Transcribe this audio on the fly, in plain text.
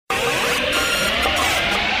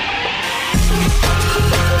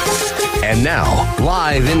And now,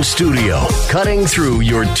 live in studio, cutting through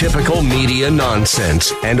your typical media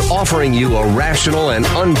nonsense and offering you a rational and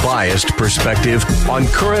unbiased perspective on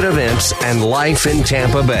current events and life in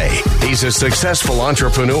Tampa Bay. He's a successful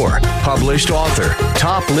entrepreneur, published author,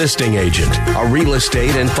 top listing agent, a real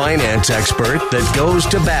estate and finance expert that goes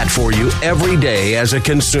to bat for you every day as a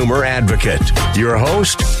consumer advocate. Your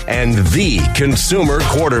host and the consumer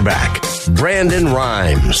quarterback, Brandon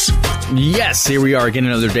Rhymes. Yes, here we are again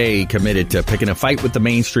another day committed to picking a fight with the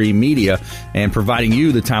mainstream media and providing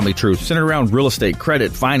you the timely truth centered around real estate,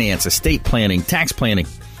 credit, finance, estate planning, tax planning,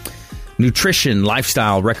 nutrition,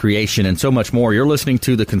 lifestyle, recreation, and so much more. You're listening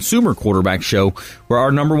to the Consumer Quarterback Show, where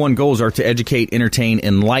our number one goals are to educate, entertain,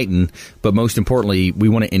 enlighten, but most importantly, we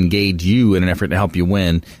want to engage you in an effort to help you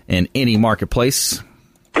win in any marketplace.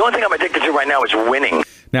 The only thing I'm addicted to right now is winning.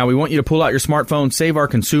 Now, we want you to pull out your smartphone, save our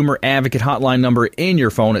Consumer Advocate hotline number in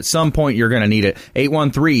your phone. At some point, you're going to need it.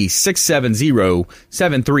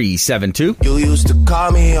 813-670-7372. You used to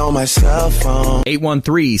call me on my cell phone.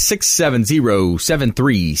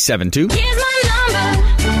 813-670-7372. Here's my number,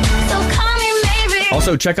 so call me maybe.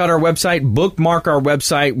 Also, check out our website, bookmark our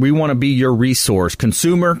website. We want to be your resource,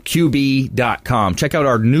 consumerqb.com. Check out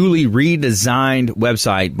our newly redesigned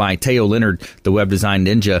website by Teo Leonard, the web design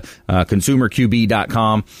ninja,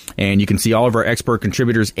 consumerqb.com. And you can see all of our expert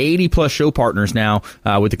contributors, 80-plus show partners now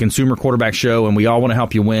with the Consumer Quarterback Show, and we all want to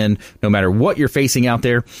help you win no matter what you're facing out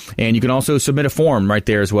there. And you can also submit a form right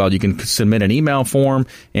there as well. You can submit an email form,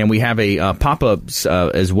 and we have a pop-up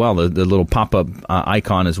as well, the little pop-up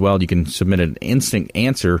icon as well. You can submit an instant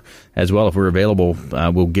answer as well if we're available.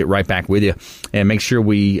 We'll get right back with you and make sure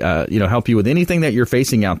we help you with anything that you're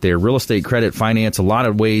facing out there. Real estate, credit, finance, a lot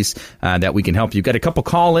of ways that we can help you. Got a couple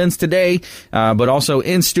call-ins today, but also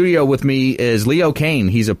in studio with me is Leo Kane.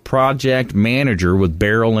 He's a project manager with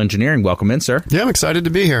Barrel Engineering. Welcome in, sir. Yeah, I'm excited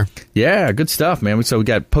to be here. Yeah, good stuff, man. So we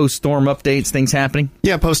got post-storm updates, things happening?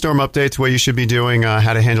 Yeah, post-storm updates, what you should be doing,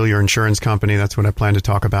 how to handle your insurance company. That's what I plan to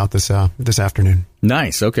talk about this afternoon.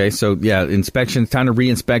 Nice. Okay. So, yeah, inspection, time to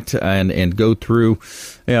re-inspect and go through,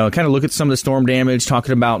 kind of look at some of the storm damage,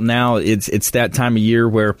 talking about now it's that time of year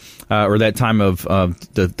where, or that time of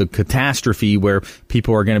the catastrophe where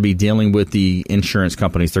people are going to be dealing with the insurance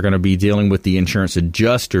companies. They're going to be dealing with the insurance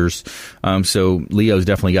adjusters. So Leo's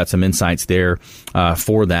definitely got some insights there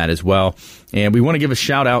for that as well. And we want to give a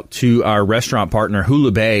shout out to our restaurant partner,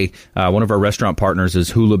 Hula Bay. One of our restaurant partners is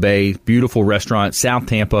Hula Bay. Beautiful restaurant, South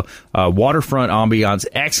Tampa, waterfront ambiance,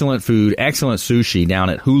 excellent food, excellent sushi down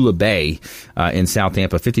at Hula Bay in South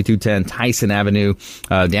Tampa, 5210 Tyson Avenue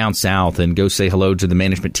down south. And go say hello to the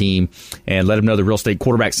management team and let them know the real estate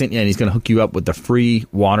quarterback sent you, and he's going to hook you up with the free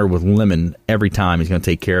water with lemon every time. He's going to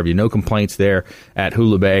take care of you. No complaints there at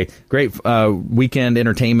Hula Bay. Great weekend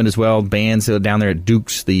entertainment as well. Bands down there at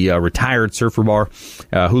Duke's, the retired surfer bar.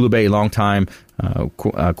 Hula Bay, longtime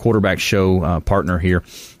quarterback show partner here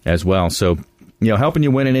as well. So, helping you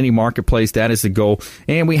win in any marketplace, that is the goal.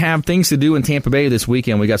 And we have things to do in Tampa Bay this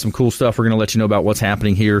weekend. We got some cool stuff. We're going to let you know about what's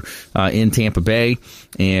happening here in Tampa Bay.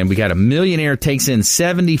 And we got a millionaire takes in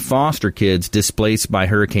 70 foster kids displaced by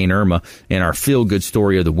Hurricane Irma in our feel-good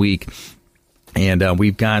story of the week. And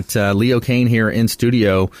we've got Leo Kane here in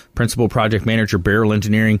studio, principal project manager, Barrel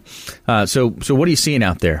Engineering. So what are you seeing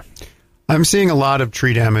out there? I'm seeing a lot of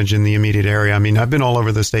tree damage in the immediate area. I mean, I've been all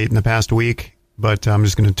over the state in the past week, but I'm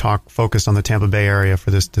just going to focus on the Tampa Bay area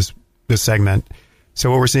for this segment. So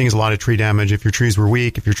what we're seeing is a lot of tree damage. If your trees were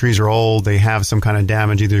weak, if your trees are old, they have some kind of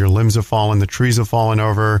damage. Either your limbs have fallen, the trees have fallen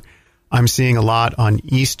over. I'm seeing a lot on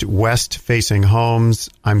east-west facing homes.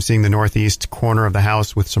 I'm seeing the northeast corner of the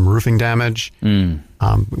house with some roofing damage,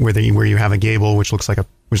 where you have a gable which looks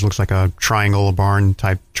like a triangle, a barn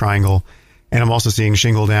type triangle. And I'm also seeing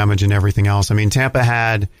shingle damage and everything else. I mean, Tampa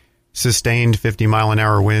had sustained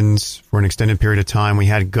 50-mile-an-hour winds for an extended period of time. We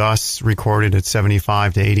had gusts recorded at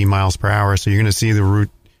 75 to 80 miles per hour. So you're going to see the root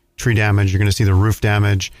tree damage. You're going to see the roof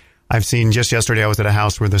damage. I've seen, just yesterday, I was at a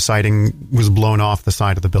house where the siding was blown off the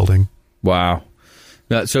side of the building. Wow.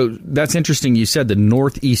 So that's interesting. You said the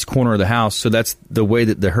northeast corner of the house. So that's the way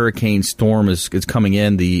that the hurricane storm is coming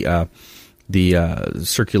in, the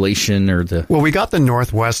circulation or the... Well, we got the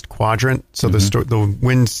northwest quadrant, so the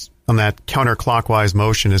winds on that counterclockwise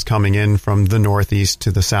motion is coming in from the northeast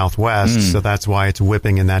to the southwest, so that's why it's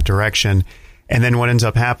whipping in that direction. And then what ends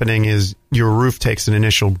up happening is your roof takes an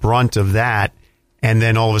initial brunt of that, and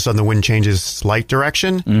then all of a sudden the wind changes slight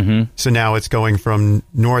direction. So now it's going from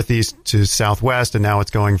northeast to southwest, and now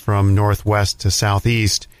it's going from northwest to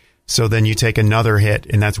southeast. So then you take another hit,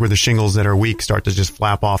 and that's where the shingles that are weak start to just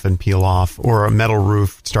flap off and peel off, or a metal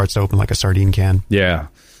roof starts to open like a sardine can. Yeah.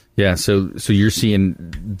 Yeah, so you're seeing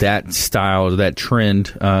that style, that trend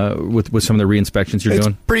with some of the re-inspections you're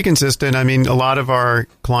doing? It's pretty consistent. I mean, a lot of our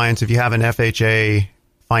clients, if you have an FHA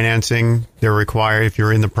financing, they're required, if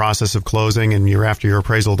you're in the process of closing and you're after your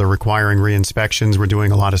appraisal, they're requiring re-inspections. We're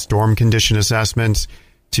doing a lot of storm condition assessments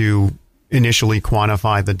to initially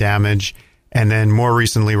quantify the damage. And then more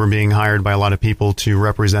recently, we're being hired by a lot of people to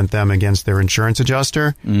represent them against their insurance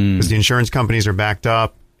adjuster because the insurance companies are backed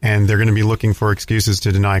up and they're going to be looking for excuses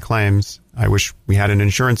to deny claims. I wish we had an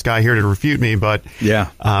insurance guy here to refute me, but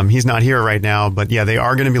he's not here right now. But yeah, they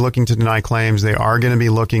are going to be looking to deny claims. They are going to be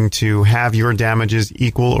looking to have your damages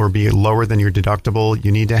equal or be lower than your deductible.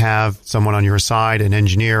 You need to have someone on your side, an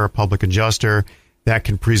engineer, a public adjuster that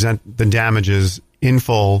can present the damages in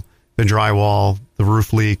full, the drywall, the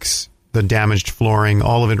roof leaks, the damaged flooring,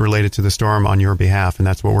 all of it related to the storm on your behalf. And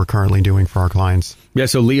that's what we're currently doing for our clients. Yeah,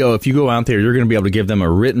 so Leo, if you go out there, you're going to be able to give them a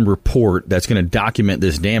written report that's going to document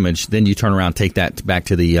this damage. Then you turn around and take that back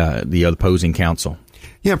to the opposing counsel.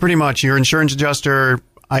 Yeah, pretty much. Your insurance adjuster,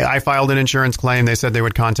 I filed an insurance claim. They said they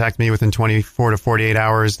would contact me within 24 to 48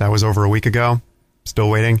 hours. That was over a week ago. Still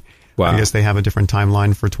waiting. Wow. I guess they have a different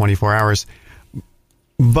timeline for 24 hours.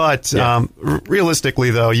 But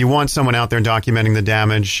realistically, though, you want someone out there documenting the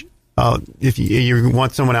damage. If you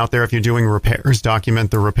want someone out there, if you're doing repairs, document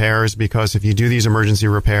the repairs, because if you do these emergency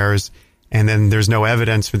repairs and then there's no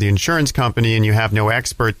evidence for the insurance company and you have no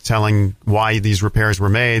expert telling why these repairs were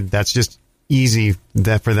made, that's just easy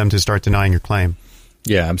for them to start denying your claim.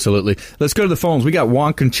 Yeah, absolutely. Let's go to the phones. We got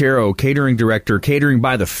Juan Concheiro, catering director, Catering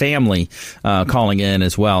by the Family, calling in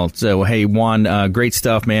as well. So, hey, Juan, great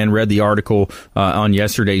stuff, man. Read the article on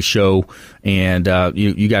yesterday's show, and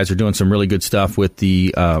you guys are doing some really good stuff with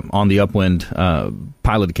the On the Upwind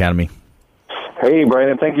Pilot Academy. Hey,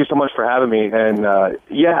 Brandon, thank you so much for having me. And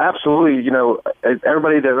yeah, absolutely. You know,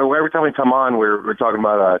 every time we come on, we're talking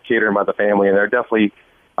about Catering by the Family, and they're definitely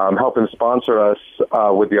helping sponsor us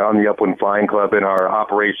with the On the Upwind Flying Club in our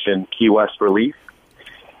Operation Key West Relief.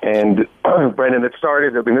 And Brandon, it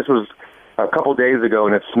started, I mean, this was a couple days ago,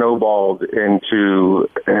 and it snowballed into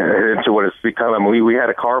what it's become. I mean, we had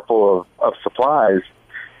a car full of supplies,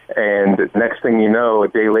 and next thing you know, a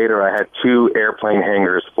day later, I had 2 airplane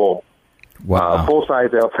hangars full. Wow. Full-size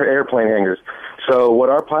airplane hangars. So what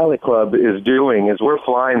our pilot club is doing is we're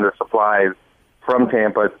flying the supplies from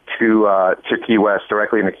Tampa to Key West,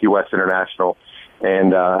 directly into Key West International,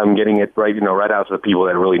 and I'm getting it right out to the people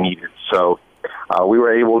that really need it. So we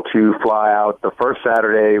were able to fly out the first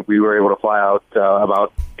Saturday. We were able to fly out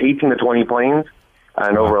about 18 to 20 planes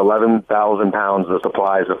and over 11,000 pounds of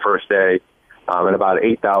supplies the first day, and about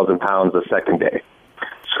 8,000 pounds the second day.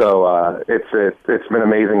 So it's been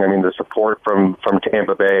amazing. I mean, the support from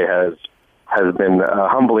Tampa Bay has been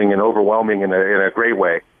humbling and overwhelming in a great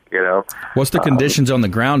way. You know, what's the conditions on the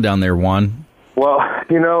ground down there, Juan? Well,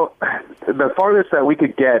 you know, the farthest that we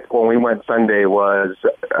could get when we went Sunday was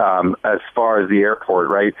as far as the airport,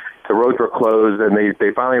 right? The roads were closed, and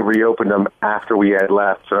they finally reopened them after we had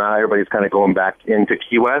left. So now everybody's kind of going back into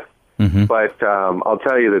Key West. Mm-hmm. But I'll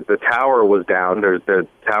tell you that the tower was down. The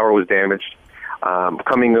tower was damaged.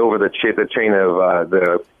 Coming over the chain of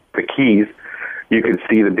the Keys, you could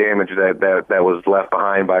see the damage that was left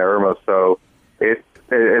behind by Irma. So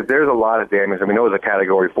there's a lot of damage. I mean, it was a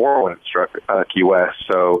Category 4 when it struck Key West.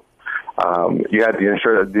 So you had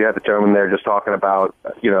the gentleman there just talking about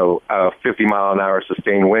 50-mile-an-hour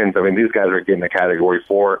sustained winds. I mean, these guys are getting a Category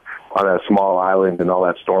 4 on a small island and all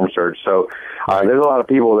that storm surge. So there's a lot of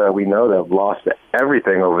people that we know that have lost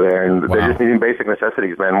everything over there, and they're just needing basic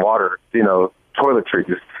necessities, man, water,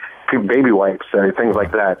 toiletries, baby wipes, and things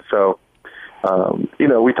like that. So.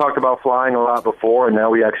 We talked about flying a lot before, and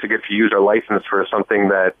now we actually get to use our license for something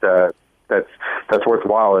that's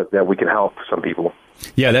worthwhile, that we can help some people.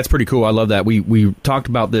 Yeah, that's pretty cool. I love that. We talked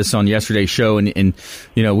about this on yesterday's show, and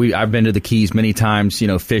I've been to the Keys many times,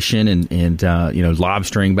 fishing and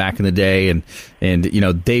lobstering back in the day, and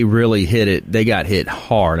they really hit it. They got hit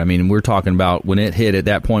hard. I mean, we're talking about when it hit at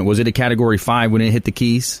that point. Was it a Category 5 when it hit the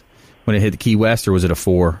Keys, when it hit the Key West, or was it a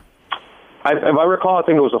 4? If I recall, I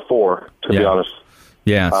think it was a 4, to be honest.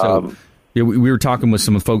 Yeah, so we were talking with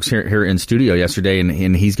some folks here in studio yesterday,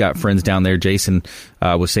 and he's got friends down there. Jason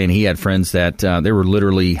was saying he had friends that there were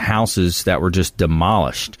literally houses that were just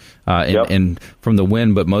demolished, and from the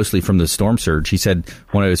wind, but mostly from the storm surge. He said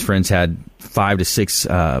one of his friends had 5 to 6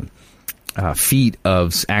 feet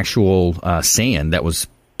of actual sand that was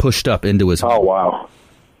pushed up into his home. Oh, wow.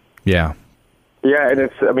 Yeah. Yeah, and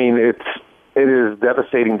it is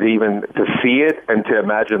devastating to see it and to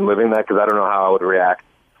imagine living that, because I don't know how I would react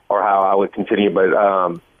or how I would continue. But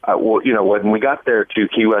when we got there to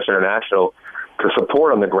Key West International,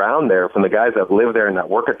 support on the ground there from the guys that live there and that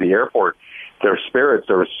work at the airport. Their spirits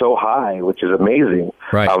are so high, which is amazing.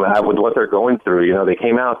 Right. With what they're going through. You know, they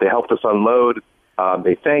came out, they helped us unload.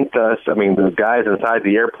 They thanked us. I mean, the guys inside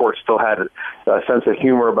the airport still had a sense of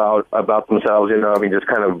humor about themselves. You know, I mean, just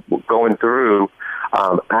kind of going through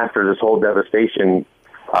after this whole devastation,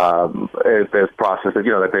 this process that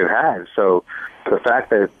that they've had. So the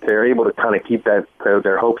fact that they're able to kind of keep their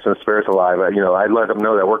hopes and spirits alive, I'd let them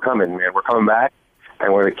know that we're coming, man. We're coming back.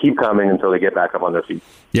 And we're going to keep coming until they get back up on their feet.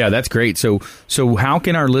 Yeah, that's great. So how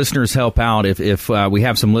can our listeners help out if we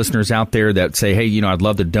have some listeners out there that say, hey, I'd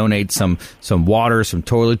love to donate some water, some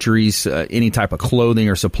toiletries, any type of clothing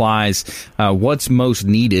or supplies. What's most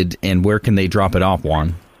needed, and where can they drop it off,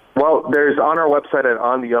 Juan? Well, there's on our website at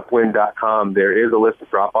ontheupwind.com, there is a list of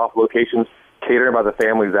drop-off locations. Catering by the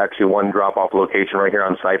Family is actually one drop-off location right here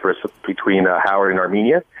on Cypress between Howard and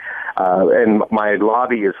Armenia. And my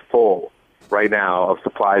lobby is full right now of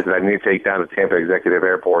supplies that I need to take down to Tampa Executive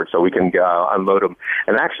Airport so we can unload them.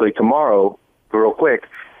 And actually tomorrow, real quick,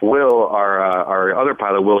 Will, our other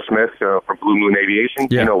pilot, Will Smith from Blue Moon Aviation,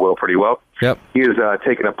 you know Will pretty well. Yep. He is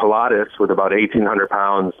taking a Pilatus with about 1,800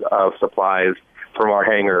 pounds of supplies from our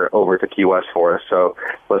hangar over to Key West for us. So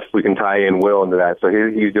we can tie in Will into that. So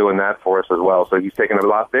he's doing that for us as well. So he's taking a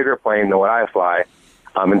lot bigger plane than what I fly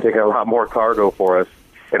and taking a lot more cargo for us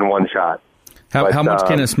in one shot. How much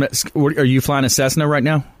can are you flying a Cessna right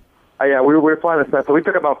now? Yeah, we're flying a Cessna. We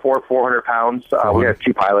took about 400 pounds. We have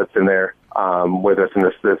 2 pilots in there with us in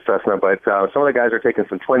this Cessna, but some of the guys are taking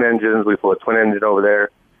some twin engines. We flew a twin engine over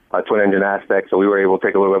there, a twin engine aspect, so we were able to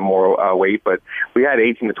take a little bit more weight. But we had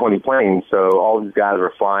 18 to 20 planes, so all these guys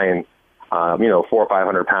were flying, 400 or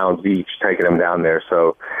 500 pounds each, taking them down there.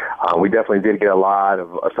 So we definitely did get a lot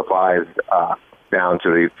of supplies down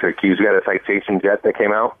to Keys. We had a Citation jet that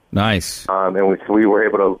came out. Nice. And we were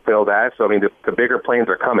able to fill that. So, I mean, the bigger planes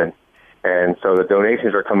are coming. And so the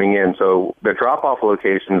donations are coming in. So the drop-off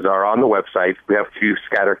locations are on the website. We have 2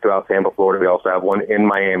 scattered throughout Tampa, Florida. We also have one in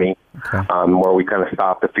Miami, where we kind of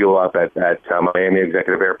stop to fuel up at Miami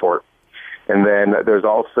Executive Airport. And then there's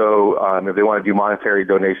also, if they want to do monetary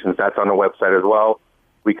donations, that's on the website as well.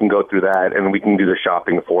 We can go through that, and we can do the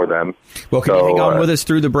shopping for them. Well, can you hang on with us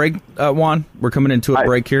through the break, Juan? We're coming into a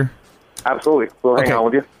break here. Absolutely. We'll hang on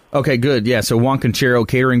with you. Okay, good. Yeah, so Juan Concheiro,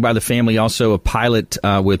 Catering by the Family, also a pilot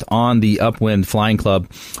with On the Upwind Flying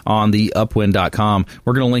Club, on theupwind.com.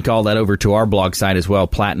 We're going to link all that over to our blog site as well,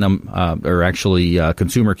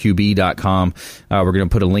 consumerqb.com. We're going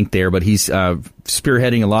to put a link there, but he's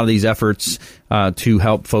spearheading a lot of these efforts to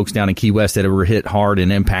help folks down in Key West that were hit hard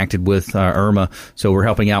and impacted with Irma. So we're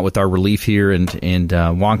helping out with our relief here, and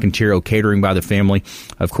Juan Concheiro, Catering by the Family.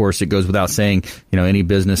 Of course, it goes without saying, any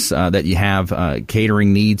business that you have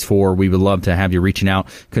catering needs for, we would love to have you reaching out.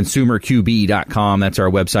 ConsumerQB.com, that's our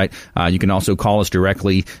website. You can also call us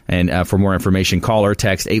directly, and for more information, call or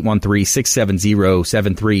text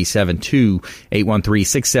 813-670-7372,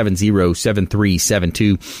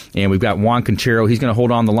 813-670-7372. And we've got Juan Concheiro. He's going to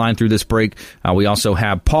hold on the line through this break. We also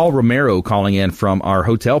have Paul Romero calling in from our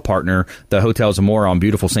hotel partner, the Hotel Zamora on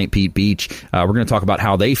beautiful St. Pete Beach. We're going to talk about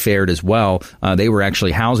how they fared as well. They were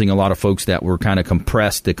actually housing a lot of folks that were kind of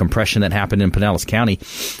compressed, the compression that happened in Pinellas County.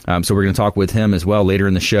 So we're going to talk with him as well later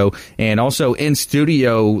in the show. And also in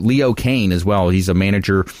studio, Leo Kane as well. He's a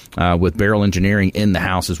manager with Barrel Engineering in the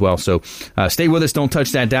house as well. So stay with us. Don't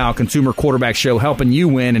touch that dial. Consumer Quarterback Show, helping you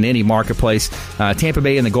win in any marketplace. Tampa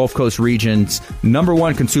Bay and the Gulf Coast region's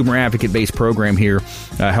 #1 consumer advocate-based program here,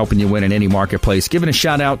 helping you win in any marketplace. Giving a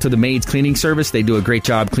shout out to the Maids Cleaning Service. They do a great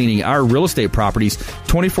job cleaning our real estate properties.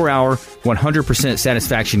 24-hour, 100%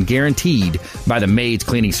 satisfaction guaranteed by the Maids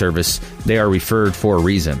Cleaning Service. They are referred for a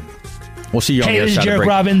reason. We'll see you on the other side of the break. Hey, this is Jarek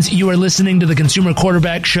Robbins. You are listening to the Consumer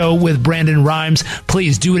Quarterback Show with Brandon Rhymes.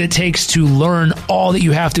 Please do what it takes to learn all that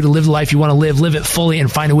you have to live the life you want to live it fully, and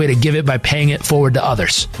find a way to give it by paying it forward to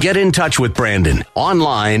others. Get in touch with Brandon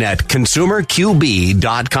online at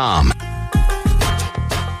consumerqb.com.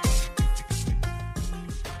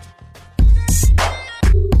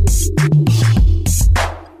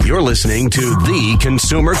 You're listening to the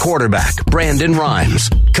Consumer Quarterback, Brandon Rhymes,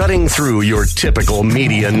 cutting through your typical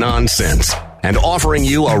media nonsense and offering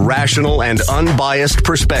you a rational and unbiased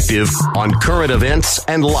perspective on current events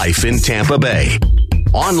and life in Tampa Bay.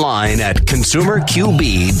 Online at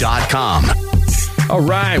consumerqb.com. All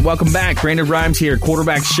right, welcome back. Brandon Rhymes here,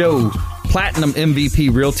 Quarterback Show, Platinum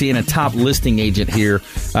MVP Realty, and a top listing agent here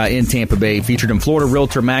in Tampa Bay. Featured in Florida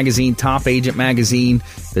Realtor Magazine, Top Agent Magazine,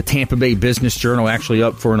 the Tampa Bay Business Journal, actually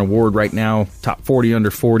up for an award right now, Top 40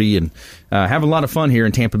 Under 40, and have a lot of fun here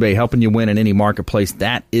in Tampa Bay, helping you win in any marketplace.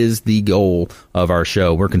 That is the goal of our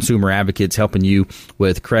show. We're consumer advocates helping you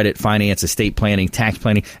with credit, finance, estate planning, tax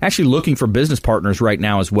planning, actually looking for business partners right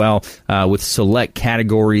now as well with select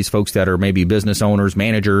categories, folks that are maybe business owners,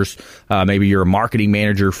 managers, maybe you're a marketing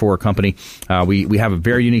manager for a company. We have a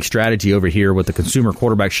very unique strategy over here with the Consumer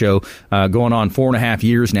Quarterback Show going on 4.5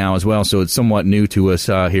 years now as well, so it's somewhat new to us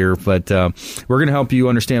here, but we're going to help you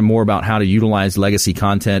understand more about how to utilize legacy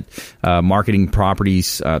content, marketing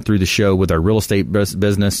properties through the show with our real estate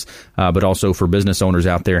business, but also for business owners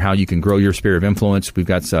out there, how you can grow your sphere of influence. We've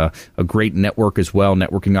got a great network as well,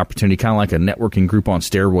 networking opportunity, kind of like a networking group on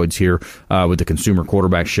steroids here with the Consumer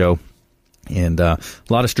Quarterback Show. And a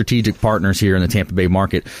lot of strategic partners here in the Tampa Bay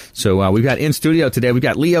market. So we've got in studio today, we've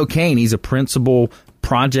got Leo Cannyn. He's a principal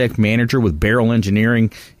project manager with Barrel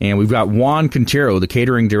Engineering, and we've got Juan Concheiro, the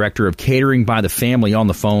catering director of Catering by the Family, on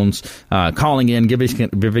the phones, calling in,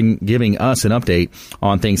 giving us an update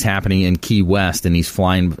on things happening in Key West, and he's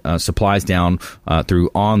flying supplies down through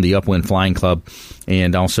on the Upwind Flying Club.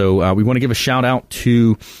 And also, we want to give a shout out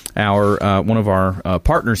to our one of our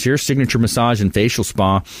partners here, Signature Massage and Facial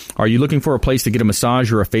Spa. Are you looking for a place to get a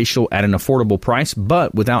massage or a facial at an affordable price,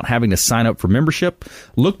 but without having to sign up for membership?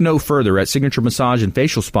 Look no further. At Signature Massage and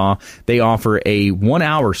Facial Spa, they offer a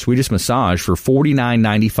 1-hour Swedish massage for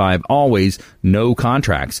 $49.95, always no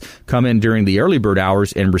contracts. Come in during the early bird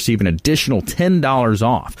hours and receive an additional $10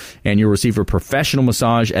 off, and you'll receive a professional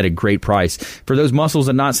massage at a great price. For those muscles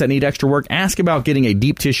and knots that need extra work, ask about getting a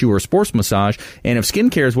deep tissue or sports massage. And if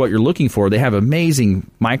skincare is what you're looking for, they have amazing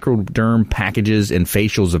microderm packages and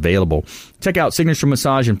facials available. Check out Signature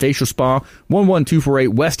Massage and Facial Spa, 11248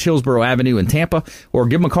 West Hillsborough Avenue in Tampa, or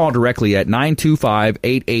give them a call directly at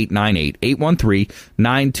 925-8898,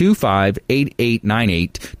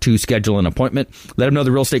 813-925-8898 to schedule an appointment. Let them know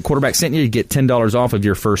the Real Estate Quarterback sent you. You get $10 off of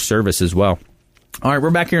your first service as well. All right,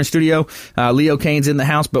 we're back here in studio. Leo Cannyn's in the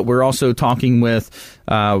house, but we're also talking with,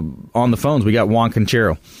 on the phones, we got Juan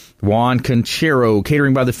Concheiro. Juan Concheiro,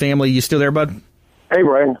 Catering by the Family. You still there, bud? Hey,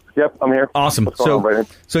 Brian. Yep, I'm here. Awesome. What's going on, Brian?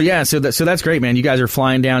 So that's great, man. You guys are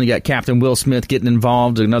flying down. You got Captain Will Smith getting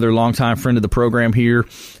involved, another longtime friend of the program here.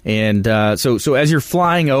 And so as you're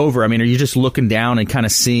flying over, I mean, are you just looking down and kind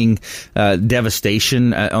of seeing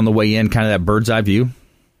devastation on the way in, kind of that bird's eye view?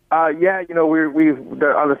 Yeah, you know, we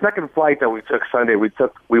on the second flight that we took Sunday, we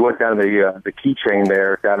went down the keychain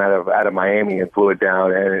there down out of Miami and flew it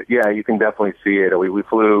down, and yeah, you can definitely see it. We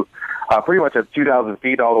flew pretty much at 2,000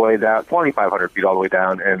 feet all the way down, 2,500 feet all the way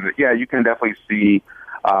down, and yeah, you can definitely see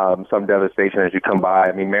some devastation as you come by.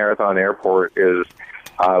 I mean, Marathon Airport is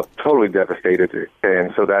totally devastated,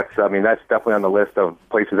 and so that's definitely on the list of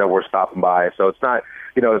places that we're stopping by. So it's not,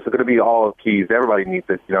 you know, it's going to be all of Keys. Everybody needs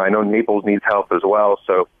it. You know, I know Naples needs help as well.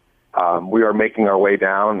 So we are making our way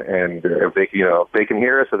down, and if they can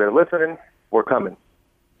hear us, so they're listening, we're coming.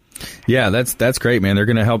 Yeah, that's great, man. They're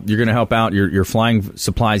going to help. You're going to help out. You're flying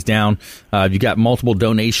supplies down. You got multiple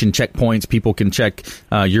donation checkpoints. People can check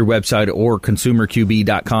your website or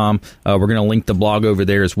consumerqb.com. We're going to link the blog over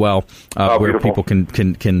there as well, where people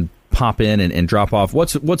can pop in and drop off.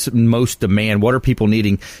 What's most demand? What are people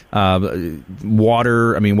needing?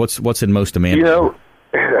 Water. I mean, what's in most demand? You know,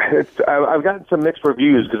 I've gotten some mixed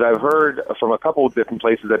reviews because I've heard from a couple of different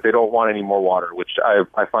places that they don't want any more water, which I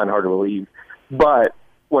find hard to believe. But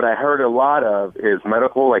what I heard a lot of is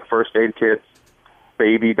medical, like first aid kits,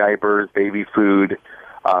 baby diapers, baby food,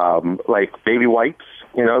 like baby wipes,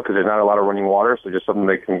 you know, because there's not a lot of running water, so just something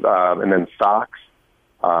they can, and then socks,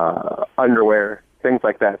 underwear, things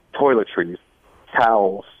like that, toiletries,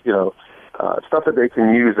 towels, you know, stuff that they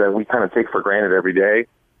can use that we kind of take for granted every day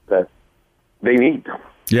that they need.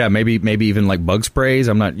 Yeah, maybe even like bug sprays.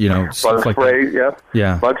 I'm not, you know, stuff like sprays. That.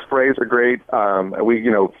 Yeah, bug sprays are great.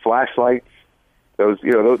 Flashlights. Those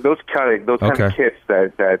kind of kits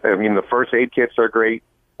that I mean, the first aid kits are great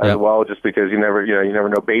as well, just because you never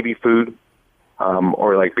know, baby food,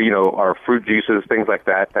 or like, you know, our fruit juices, things like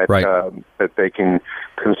that that they can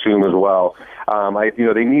consume as well.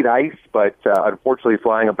 They need ice, but unfortunately,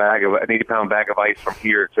 flying an 80-pound bag of ice from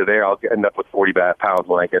here to there, I'll end up with 40 pounds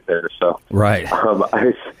when I get there. So ice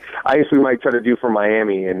we might try to do for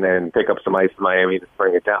Miami, and then pick up some ice in Miami to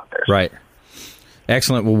bring it down there. Right.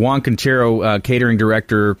 Excellent. Well, Juan Concheiro, catering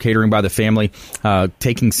director, Catering by the Family,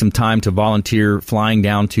 taking some time to volunteer, flying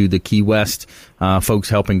down to the Key West, folks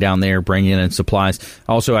helping down there, bringing in supplies.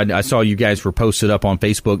 Also, I saw you guys were posted up on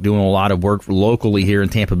Facebook doing a lot of work locally here in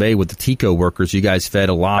Tampa Bay with the TICO workers. You guys fed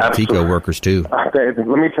a lot of TICO workers, too. Let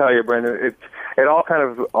me tell you, Brendan, it all kind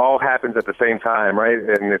of all happens at the same time, right?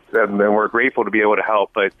 And we're grateful to be able to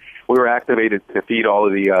help. But we were activated to feed all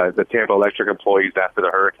of the Tampa Electric employees after the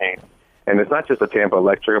hurricane. And it's not just the Tampa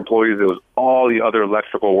Electric employees; it was all the other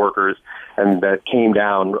electrical workers, and that came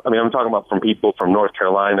down. I mean, I'm talking about from people from North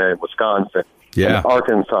Carolina and Wisconsin, and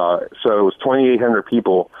Arkansas. So it was 2,800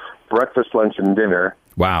 people, breakfast, lunch, and dinner.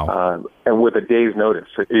 Wow! And with a day's notice,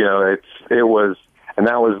 it was, and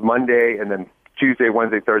that was Monday, and then Tuesday,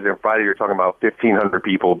 Wednesday, Thursday, and Friday. You're talking about 1,500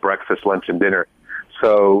 people, breakfast, lunch, and dinner.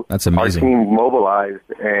 So that's amazing. Our team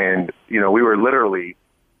mobilized, and we were literally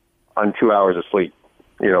on 2 hours of sleep.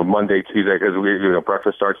 Monday, Tuesday, because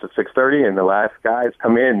breakfast starts at 6:30, and the last guys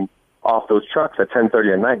come in off those trucks at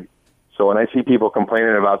 10:30 at night. So when I see people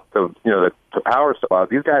complaining about the power stuff,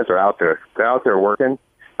 these guys are out there. They're out there working,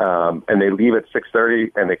 and they leave at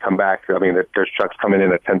 6:30, and they come back. I mean, there's trucks coming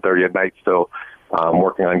in at 10:30 at night still,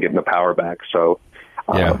 working on getting the power back. So,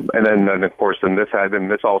 and then of course,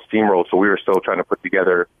 this all steamrolled. So we were still trying to put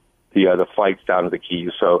together the flights down to the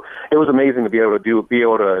Keys. So it was amazing to be able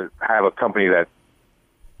to have a company that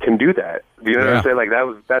can do that. You know what I'm saying? Like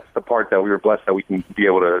that's the part that we were blessed that we can be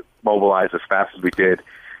able to mobilize as fast as we did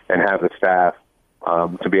and have the staff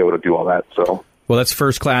to be able to do all that. So. Well, that's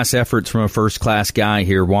first-class efforts from a first-class guy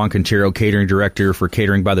here, Juan Concheiro, catering director for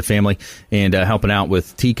Catering by the Family, and helping out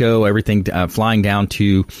with Tico, everything, flying down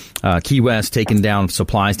to Key West, taking down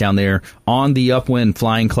supplies down there on the Upwind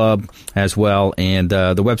Flying Club as well. And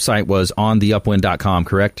the website was ontheupwind.com,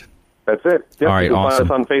 correct? That's it. Yep. All right, you can awesome.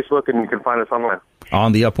 find us on Facebook, and you can find us online.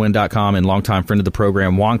 ontheupwind.com, and longtime friend of the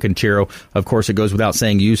program, Juan Concheiro. Of course, it goes without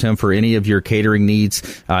saying, use him for any of your catering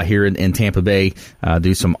needs here in Tampa Bay.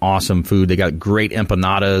 Do some awesome food. They got great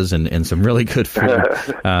empanadas and some really good food.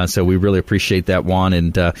 So we really appreciate that, Juan.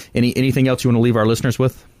 And anything else you want to leave our listeners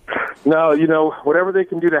with? No, whatever they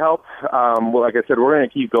can do to help. Well, like I said, we're going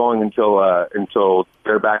to keep going until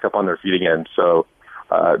they're back up on their feet again. So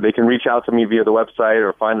they can reach out to me via the website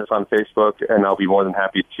or find us on Facebook, and I'll be more than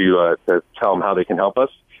happy to tell them how they can help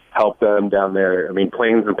them down there. I mean,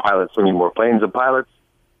 planes and pilots. We need more planes and pilots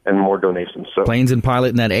and more donations. So planes and pilot,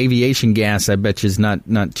 and that aviation gas, I bet you, is not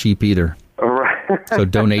cheap either. Right. So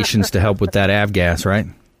donations to help with that av gas, right?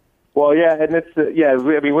 Well, yeah, and it's I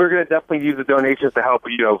mean, we're going to definitely use the donations to help,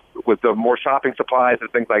 with the more shopping supplies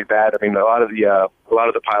and things like that. I mean, a lot of the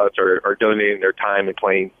pilots are donating their time and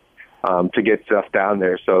planes to get stuff down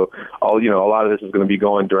there. So a lot of this is going to be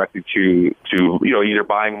going directly to either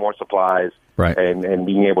buying more supplies, right, and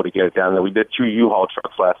being able to get it down there. We did 2 U-Haul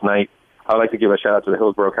trucks last night. I'd like to give a shout out to the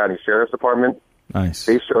Hillsborough County Sheriff's Department. Nice.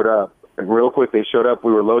 They showed up, and real quick, they showed up.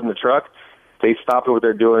 We were loading the truck. They stopped what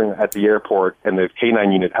they're doing at the airport, and the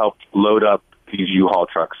K9 unit helped load up these U-Haul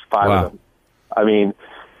trucks, 5 of them. I mean,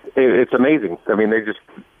 it's amazing. I mean,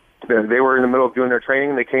 they were in the middle of doing their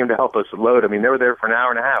training. They came to help us load. I mean, they were there for an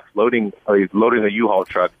hour and a half loading a U-Haul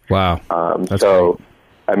truck. Wow. That's so, great.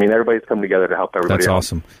 I mean, everybody's come together to help everybody. That's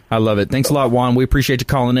awesome. I love it. Thanks a lot, Juan. We appreciate you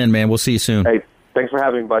calling in, man. We'll see you soon. Hey, thanks for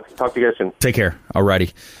having me, bud. Talk to you guys soon. Take care. All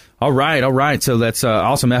righty. All right. So that's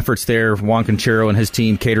awesome efforts there. Juan Concheiro and his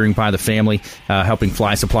team, Catering by the Family, helping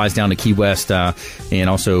fly supplies down to Key West, and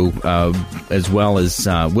also as well as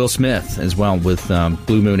Will Smith as well with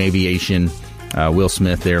Blue Moon Aviation. Will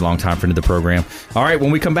Smith there, longtime friend of the program. All right,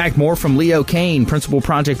 when we come back, more from Leo Kane, Principal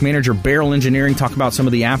Project Manager, Barrel Engineering, talk about some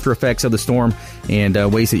of the after effects of the storm and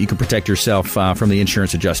ways that you can protect yourself from the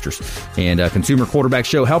insurance adjusters. And Consumer Quarterback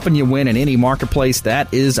Show, helping you win in any marketplace.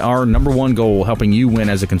 That is our number one goal, helping you win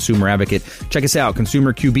as a consumer advocate. Check us out,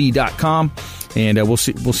 consumerqb.com, and we'll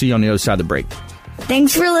see you on the other side of the break.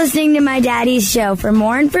 Thanks for listening to My Daddy's Show. For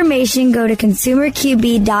more information, go to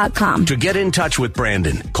consumerqb.com. To get in touch with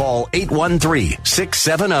Brandon, call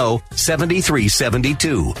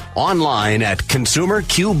 813-670-7372. Online at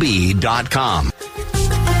consumerqb.com.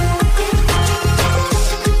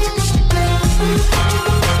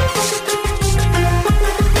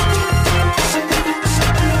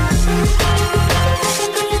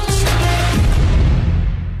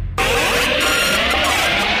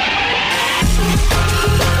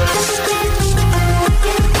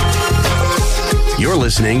 You're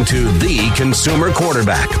listening to The Consumer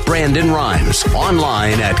Quarterback, Brandon Rhymes,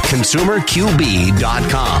 online at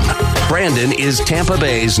consumerqb.com. Brandon is Tampa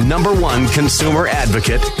Bay's #1 consumer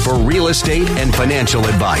advocate for real estate and financial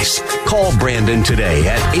advice. Call Brandon today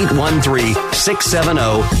at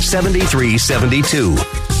 813-670-7372.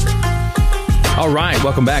 All right,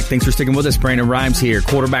 welcome back. Thanks for sticking with us. Brandon Rhymes here,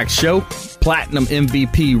 Quarterback Show. Platinum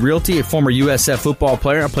MVP Realty, a former USF football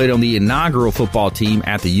player. I played on the inaugural football team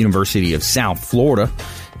at the University of South Florida.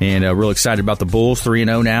 And real excited about the Bulls,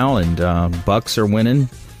 3-0 now, and Bucks are winning.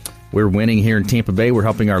 we're winning here in Tampa Bay. We're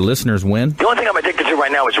helping our listeners win. The only thing I'm addicted to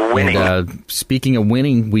right now is winning. And, speaking of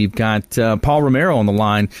winning, we've got Paul Romero on the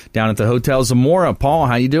line down at the Hotel Zamora. Paul,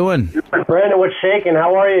 how you doing? Brandon, what's shaking?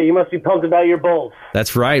 How are you? You must be pumped about your Bulls.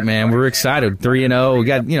 That's right, man. We're excited. 3-0. We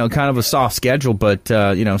got, kind of a soft schedule, but,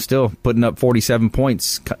 still putting up 47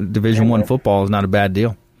 points. Division I football is not a bad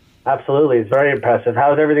deal. Absolutely. It's very impressive.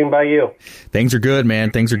 How's everything by you? Things are good,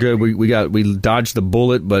 man. Things are good. We dodged the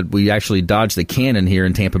bullet, but we actually dodged the cannon here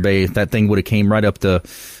in Tampa Bay. If that thing would have came right up the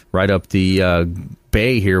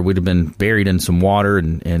bay here, we'd have been buried in some water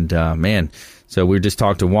and man. So we just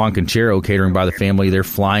talked to Juan Concheiro, catering by the family. They're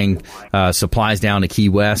flying supplies down to Key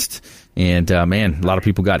West, and man, a lot of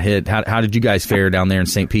people got hit. How did you guys fare down there in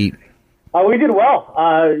St. Pete? We did well.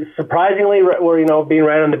 Surprisingly, we're being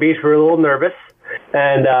right on the beach. We were a little nervous.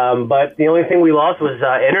 And but the only thing we lost was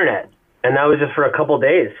internet, and that was just for a couple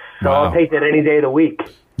days. So wow. I'll take that any day of the week.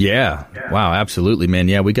 Yeah. Wow, absolutely, man.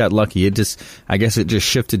 Yeah, we got lucky. I guess it just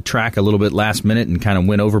shifted track a little bit last minute and kind of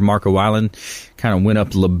went over Marco Island, kind of went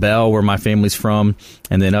up LaBelle, where my family's from,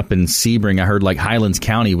 and then up in Sebring. I heard like Highlands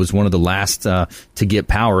County was one of the last to get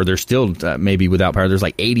power. They're still maybe without power. There's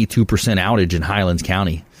like 82% outage in Highlands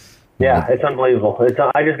County. Yeah, it's unbelievable.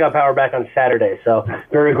 I just got power back on Saturday, so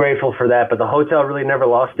very grateful for that. But the hotel really never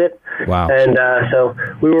lost it. Wow. And so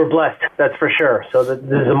we were blessed, that's for sure. So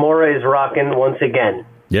the Zamora is rocking once again.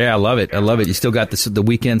 Yeah, I love it. You still got the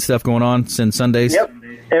weekend stuff going on, Sin Sundays? Yep.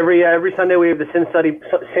 Every Sunday we have the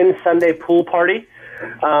Sin Sunday pool party.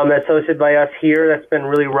 That's hosted by us here. That's been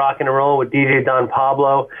really rocking and rolling with DJ Don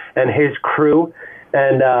Pablo and his crew.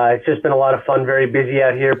 And it's just been a lot of fun, very busy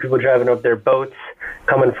out here. People driving up their boats,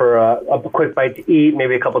 coming for a quick bite to eat,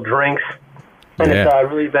 maybe a couple drinks. And It's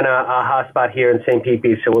really been a hot spot here in St. Pete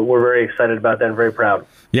Beach, so we're very excited about that and very proud.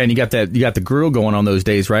 Yeah, and you got the grill going on those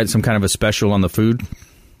days, right? Some kind of a special on the food?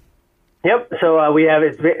 Yep, so we have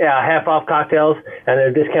half off cocktails, and there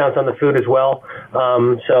are discounts on the food as well.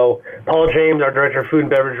 So Paul James, our director of food and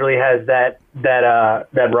beverage, really has that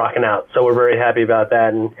rocking out. So we're very happy about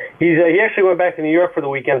that. And he actually went back to New York for the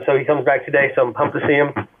weekend, so he comes back today. So I'm pumped to see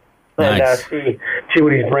him and see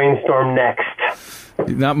what he's brainstormed next.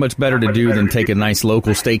 Not much better to do than take a nice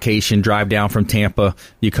local staycation, drive down from Tampa.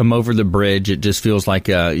 You come over the bridge. It just feels like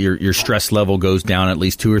your stress level goes down at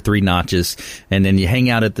least 2 or 3 notches. And then you hang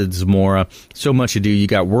out at the Zamora. So much to do. You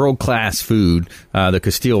got world-class food. The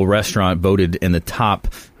Castile restaurant voted in the top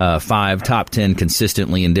 5, top 10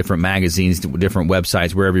 consistently in different magazines, different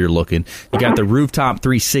websites, wherever you're looking. You got the Rooftop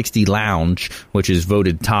 360 Lounge, which is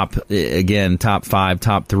voted top 5,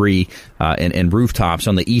 top 3 and rooftops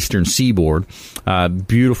on the eastern seaboard.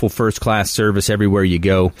 Beautiful first-class service everywhere you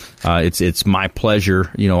go. It's my pleasure,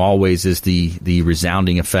 always is the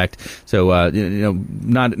resounding effect. So,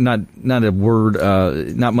 not a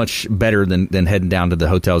word, not much better than heading down to the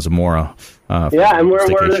Hotel Zamora. Yeah, and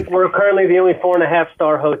we're currently the only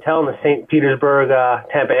 4.5-star hotel in the St. Petersburg,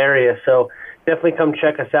 Tampa area. So definitely come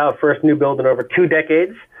check us out. First new build in over 2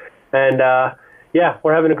 decades. And,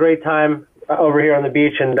 we're having a great time over here on the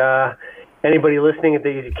beach. And anybody listening, if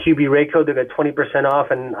they use a QB rate code, they get 20%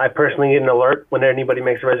 off. And I personally get an alert when anybody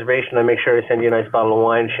makes a reservation. I make sure to send you a nice bottle of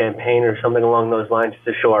wine, champagne, or something along those lines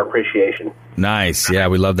to show our appreciation. Nice. Yeah,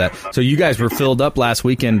 we love that. So you guys were filled up last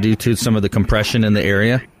weekend due to some of the compression in the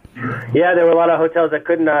area? Yeah, there were a lot of hotels that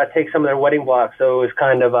couldn't take some of their wedding blocks, so it was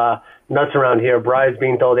kind of nuts around here. Brides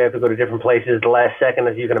being told they have to go to different places at the last second,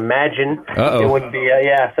 as you can imagine. Uh-oh. It wouldn't be,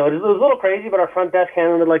 so it was a little crazy, but our front desk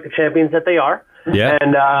handled it like the champions that they are. Yeah.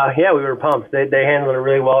 And, we were pumped. They handled it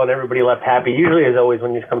really well, and everybody left happy, usually as always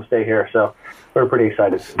when you come stay here, so we're pretty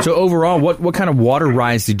excited. So overall, what kind of water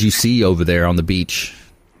rise did you see over there on the beach?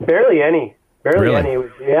 Barely any. Really? Any. It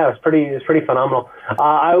was pretty phenomenal.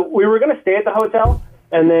 We were going to stay at the hotel.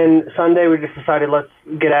 And then Sunday we just decided let's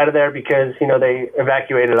get out of there because, they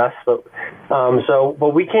evacuated us. But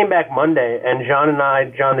we came back Monday, and John,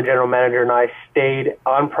 the general manager, and I stayed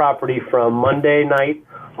on property from Monday night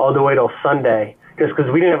all the way till Sunday, just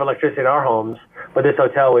because we didn't have electricity in our homes. But this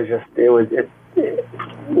hotel was it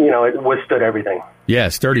withstood everything. Yeah,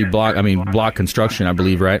 sturdy block construction, I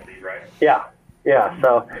believe, right? Yeah.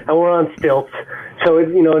 So, and we're on stilts, so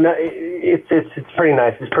it's pretty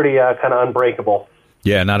nice. It's pretty kind of unbreakable.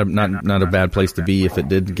 Yeah, not a bad place to be if it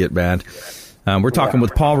did get bad. We're talking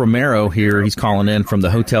with Paul Romero here. He's calling in from the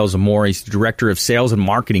Hotel Zamora. He's the director of sales and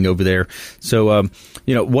marketing over there. So,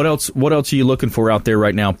 what else are you looking for out there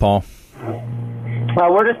right now, Paul?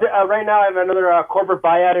 We're just right now. I have another corporate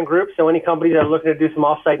buyout in group. So, any companies that are looking to do some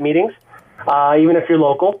off-site meetings, even if you're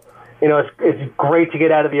local, it's great to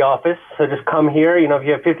get out of the office. So, just come here. If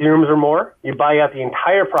you have 50 rooms or more, you buy out the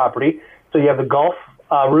entire property. So, you have the golf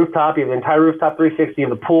rooftop. You have the entire rooftop 360. You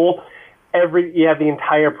have the pool. You have the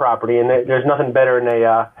entire property, and there's nothing better in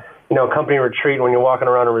a company retreat when you're walking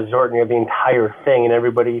around a resort and you have the entire thing, and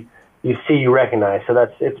everybody you see you recognize. So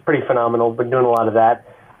it's pretty phenomenal. Been doing a lot of that.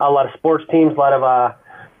 A lot of sports teams.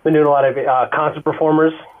 Been doing a lot of concert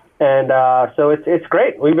performers. And so it's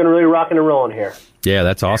great. We've been really rocking and rolling here. Yeah,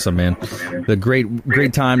 that's awesome, man. The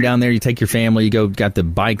great time down there. You take your family. You got the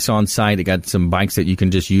bikes on site. You got some bikes that you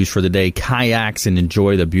can just use for the day, kayaks, and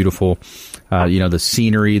enjoy the beautiful, the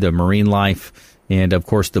scenery, the marine life, and of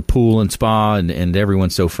course the pool and spa, and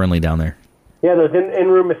everyone's so friendly down there. Yeah, those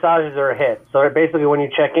in-room massages are a hit. So basically, when you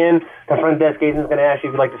check in, the front desk agent is going to ask you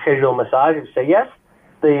if you'd like to schedule a massage. If you say yes,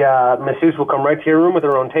 the masseuse will come right to your room with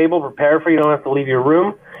their own table, prepare for you. You don't have to leave your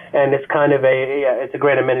room. And it's kind of it's a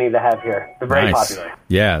great amenity to have here. It's very popular.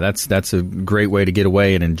 Yeah, that's a great way to get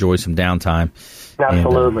away and enjoy some downtime.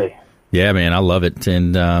 Absolutely. And, yeah, man, I love it.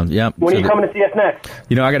 And when are you coming to see us next?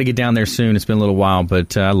 I got to get down there soon. It's been a little while,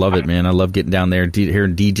 but I love it, man. I love getting down there,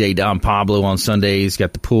 hearing DJ Don Pablo on Sundays.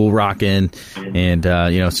 Got the pool rocking, and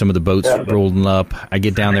some of the boats rolling up. I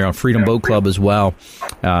get down there on Freedom Boat Club as well.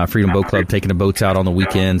 Freedom Boat Club taking the boats out on the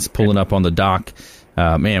weekends, pulling up on the dock.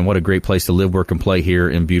 Man, what a great place to live, work, and play here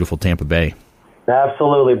in beautiful Tampa Bay.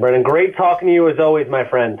 Absolutely, Brennan. Great talking to you as always, my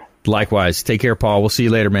friend. Likewise. Take care, Paul. We'll see you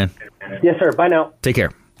later, man. Yes, sir. Bye now. Take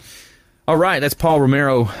care. All right, that's Paul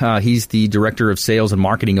Romero. He's the Director of Sales and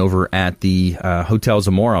Marketing over at the Hotel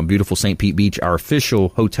Zamora on beautiful St. Pete Beach, our official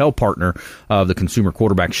hotel partner of the Consumer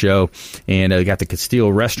Quarterback Show. And got the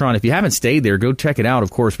Castile Restaurant. If you haven't stayed there, go check it out.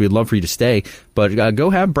 Of course, we'd love for you to stay. But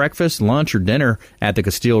go have breakfast, lunch, or dinner at the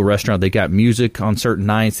Castile Restaurant. They got music on certain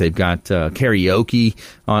nights. They've got karaoke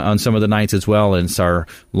on some of the nights as well. And it's our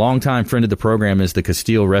longtime friend of the program is the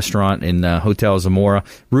Castile Restaurant in Hotel Zamora.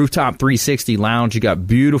 Rooftop 360 lounge. You got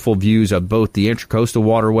beautiful views of both the Intracoastal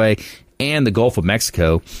Waterway and the Gulf of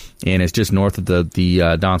Mexico, and it's just north of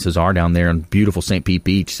the Don Cesar down there in beautiful St. Pete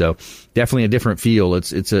Beach. So definitely a different feel.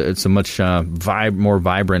 It's a much more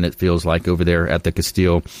vibrant, it feels like, over there at the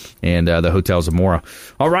Castile and the Hotel Zamora.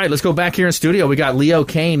 All right, let's go back here in studio. We got Leo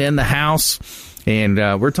Kane in the house, and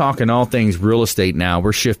we're talking all things real estate now.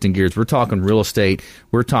 We're shifting gears. We're talking real estate.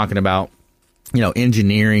 We're talking about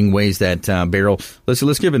engineering ways that Beryl.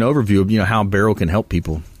 Let's give an overview of how Beryl can help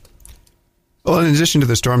people. Well, in addition to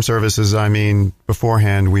the storm services,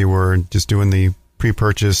 beforehand we were just doing the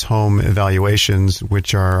pre-purchase home evaluations,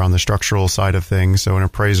 which are on the structural side of things. So an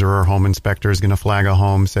appraiser or home inspector is going to flag a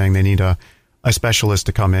home saying they need a specialist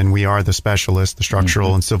to come in. We are the specialist, the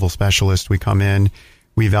structural and civil specialist. We come in,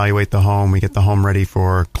 we evaluate the home, we get the home ready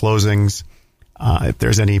for closings. If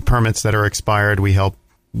there's any permits that are expired, we help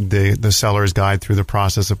the seller's guide through the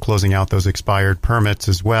process of closing out those expired permits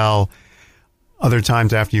as well. Other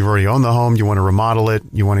times after you've already owned the home, you want to remodel it,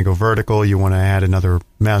 you want to go vertical, you want to add another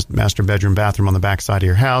master bedroom, bathroom on the back side of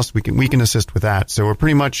your house, we can assist with that. So we're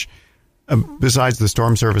pretty much, besides the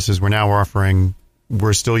storm services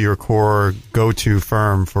we're still your core go-to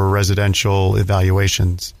firm for residential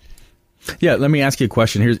evaluations. Yeah, let me ask you a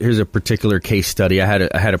question. Here's a particular case study. I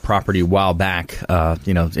had a property a while back,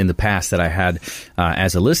 in the past that I had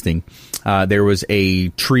as a listing. There was a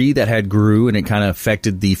tree that had grew and it kind of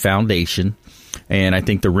affected the foundation. And I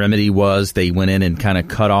think the remedy was they went in and kind of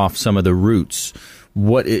cut off some of the roots.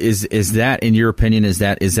 What is that, in your opinion? Is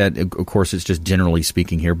that of course it's just generally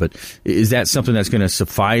speaking here, but is that something that's going to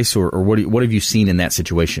suffice, or what have you seen in that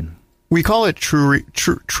situation? We call it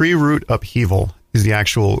tree root upheaval is the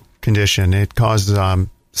actual condition. It causes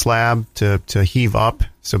slab to heave up.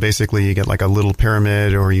 So basically you get like a little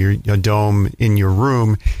pyramid or a dome in your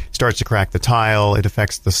room, starts to crack the tile. It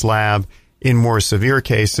affects the slab. In more severe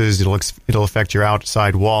cases, it'll affect your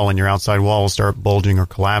outside wall, and your outside wall will start bulging or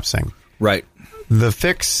collapsing. Right. The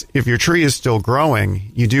fix, if your tree is still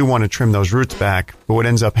growing, you do want to trim those roots back. But what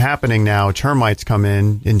ends up happening now, termites come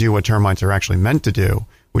in and do what termites are actually meant to do,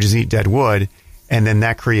 which is eat dead wood, and then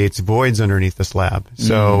that creates voids underneath the slab.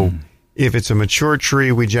 So if it's a mature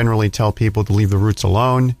tree, we generally tell people to leave the roots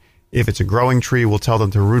alone. If it's a growing tree, we'll tell them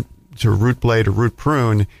to root blade or root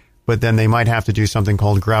prune. But then they might have to do something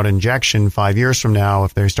called grout injection 5 years from now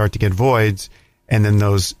if they start to get voids, and then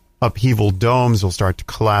those upheaval domes will start to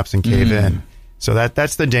collapse and cave in. So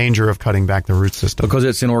that's the danger of cutting back the root system. Because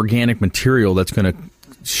it's an organic material that's going to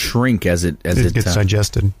shrink as it gets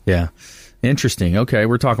digested. Yeah. Interesting. Okay,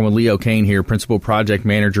 we're talking with Leo Kane here, Principal Project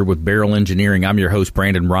Manager with Beryl Engineering. I'm your host,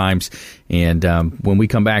 Brandon Rhymes. And when we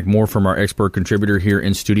come back, more from our expert contributor here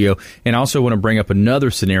in studio. And I also want to bring up another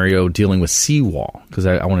scenario dealing with seawall, because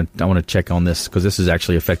I want to check on this, because this is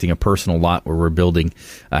actually affecting a personal lot where we're building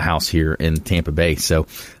a house here in Tampa Bay. So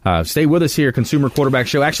stay with us here, Consumer Quarterback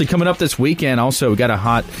Show. Actually, coming up this weekend, also, we got a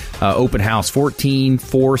hot open house,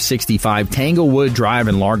 14465 Tanglewood Drive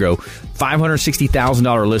in Largo.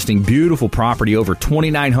 $560,000 listing, beautiful property, over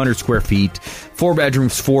 2,900 square feet, 4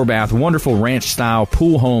 bedrooms, 4 bath, wonderful ranch-style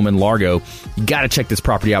pool home in Largo. You got to check this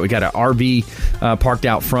property out. We got an RV parked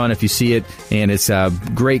out front if you see it, and it's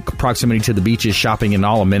great proximity to the beaches, shopping, and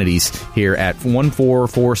all amenities here at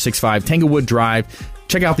 14465 Tanglewood Drive.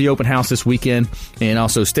 Check out the open house this weekend, and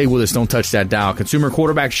also stay with us. Don't touch that dial. Consumer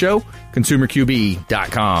Quarterback Show,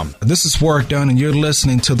 ConsumerQB.com. This is Work Done, and you're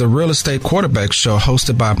listening to the Real Estate Quarterback Show,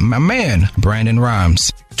 hosted by my man, Brandon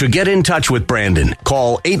Rhymes. To get in touch with Brandon,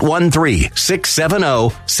 call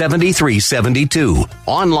 813-670-7372.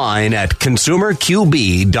 Online at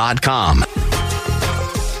ConsumerQB.com.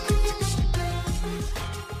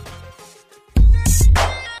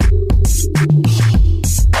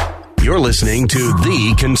 You're listening to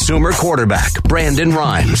the Consumer Quarterback, Brandon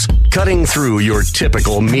Rhymes, cutting through your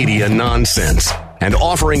typical media nonsense and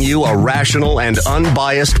offering you a rational and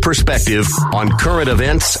unbiased perspective on current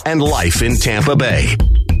events and life in Tampa Bay.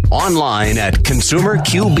 Online at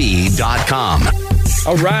ConsumerQB.com.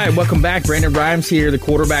 All right, welcome back. Brandon Rhymes here, the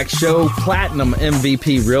Quarterback Show, Platinum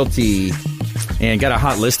MVP Realty. And got a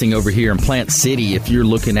hot listing over here in Plant City. If you're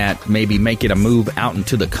looking at maybe making a move out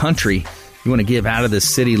into the country, you want to give out of the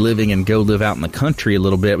city living and go live out in the country a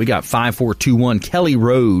little bit, we got 5421 Kelly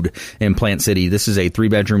Road in Plant City. This is a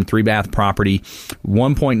 3-bedroom, 3-bath property,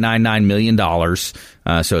 $1.99 million.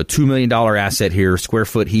 So a $2 million asset here, square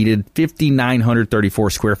foot heated, 5,934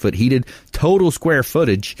 square foot heated, total square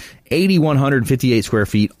footage, 8,158 square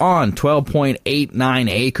feet on 12.89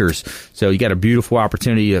 acres. So you got a beautiful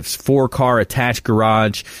opportunity of 4-car attached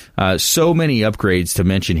garage. So many upgrades to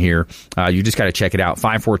mention here. You just got to check it out.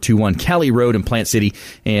 5421 Kelly Road in Plant City.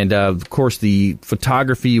 And of course, the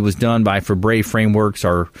photography was done by Fabre Frameworks,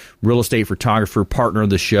 our real estate photographer partner of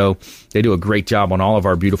the show. They do a great job on all of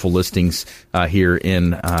our beautiful listings here in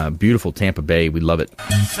beautiful Tampa Bay. We love it.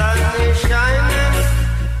 Sun is shining,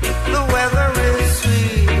 the weather is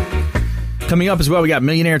sweet. Coming up as well, we got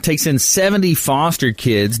Millionaire takes in 70 foster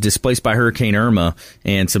kids displaced by Hurricane Irma,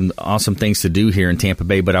 and some awesome things to do here in Tampa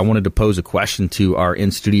Bay. But I wanted to pose a question to our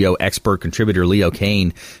in-studio expert contributor, Leo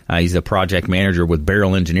Kane. He's the project manager with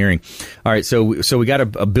Barrel Engineering. All right, so we got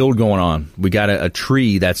a build going on. We got a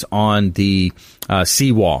tree that's on the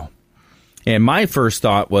seawall. And my first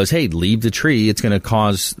thought was, hey, leave the tree. It's going to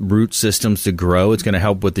cause root systems to grow. It's going to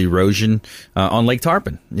help with the erosion on Lake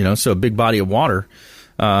Tarpon, so a big body of water.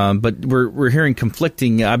 But we're hearing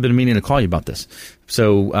conflicting. I've been meaning to call you about this.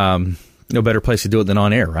 So no better place to do it than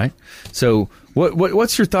on air, right? So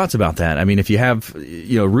what's your thoughts about that? I mean, if you have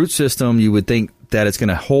root system, you would think that it's going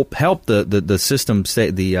to help the system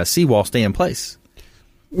the seawall stay in place.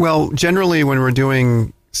 Well, generally, when we're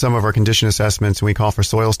doing some of our condition assessments and we call for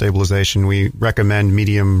soil stabilization, we recommend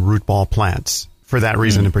medium root ball plants for that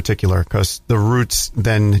reason in particular, because the roots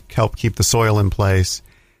then help keep the soil in place.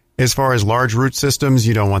 As far as large root systems,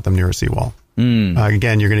 you don't want them near a seawall.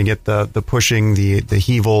 Again, you're going to get the pushing, the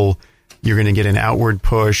heaval. You're going to get an outward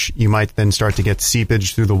push. You might then start to get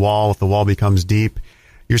seepage through the wall if the wall becomes deep.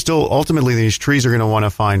 You're still, ultimately, these trees are going to want to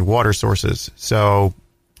find water sources. So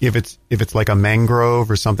if it's like a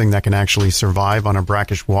mangrove or something that can actually survive on a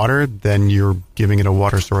brackish water, then you're giving it a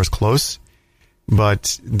water source close.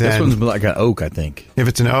 But then this one's like an oak, I think. If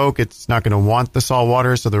it's an oak, it's not going to want the salt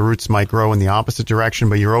water, so the roots might grow in the opposite direction.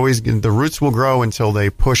 But the roots will grow until they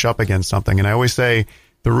push up against something. And I always say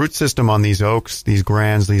the root system on these oaks, these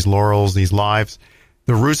grands, these laurels, these lives,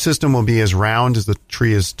 the root system will be as round as the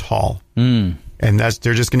tree is tall. And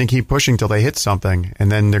they're just going to keep pushing till they hit something,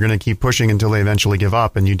 and then they're going to keep pushing until they eventually give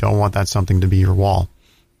up. And you don't want that something to be your wall.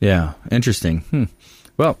 Yeah, interesting.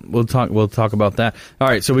 Well, we'll talk about that. All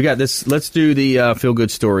right, so we got this. Let's do the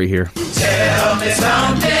feel-good story here. Tell me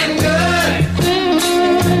something good.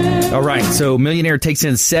 All right, so Millionaire takes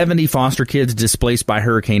in 70 foster kids displaced by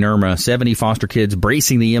Hurricane Irma. 70 foster kids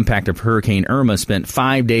bracing the impact of Hurricane Irma spent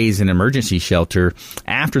 5 days in emergency shelter.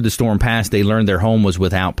 After the storm passed, they learned their home was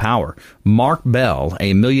without power. Mark Bell,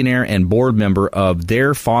 a millionaire and board member of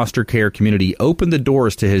their foster care community, opened the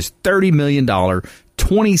doors to his $30 million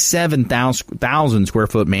 27,000 square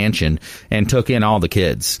foot mansion and took in all the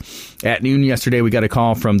kids. At noon yesterday, we got a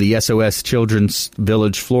call from the SOS Children's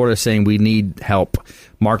Village, Florida, saying we need help.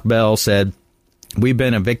 Mark Bell said We've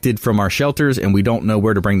been evicted from our shelters, and we don't know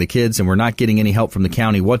where to bring the kids, and we're not getting any help from the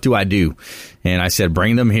county. What do I do? And I said,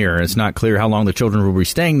 bring them here. It's not clear how long the children will be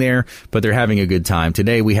staying there, but they're having a good time.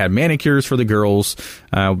 Today, we had manicures for the girls.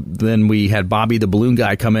 Then we had Bobby, the balloon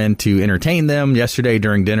guy, come in to entertain them. Yesterday,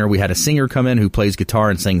 during dinner, we had a singer come in who plays guitar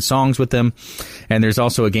and sings songs with them. And there's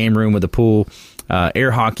also a game room with a pool,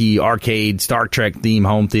 air hockey, arcade, Star Trek theme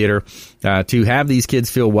home theater. To have these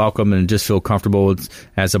kids feel welcome and just feel comfortable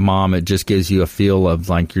as a mom, it just gives you a feel of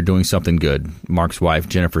like you're doing something good. Mark's wife,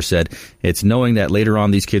 Jennifer, said it's knowing that later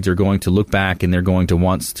on these kids are going to look back and they're going to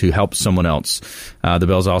want to help someone else. The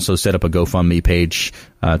Bells also set up a GoFundMe page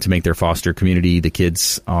to make their foster community. The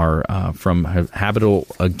kids are from Habitable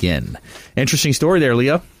Again. Interesting story there,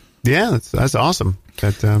 Leo. Yeah, that's awesome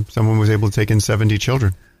that someone was able to take in 70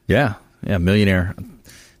 children. Yeah, millionaire. I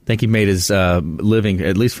think he made his living,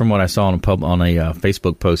 at least from what I saw on a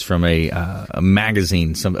Facebook post from a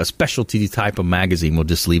magazine, a specialty type of magazine. We'll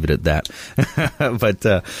just leave it at that. But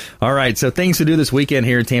all right, so things to do this weekend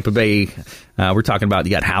here in Tampa Bay. We're talking about,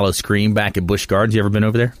 you got Hallow Scream back at Busch Gardens. You ever been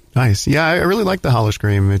over there? Nice. Yeah, I really like the Hallow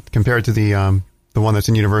Scream compared to the one that's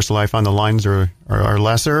in Universal. I find the lines are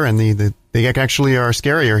lesser, and they actually are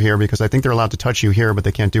scarier here because I think they're allowed to touch you here, but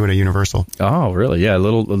they can't do it at Universal. Oh, really? Yeah, a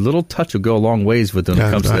little touch will go a long ways when it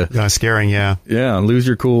comes to scaring. Yeah, lose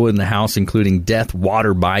your cool in the house, including Death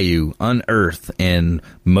Water Bayou, Unearth, and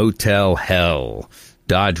Motel Hell.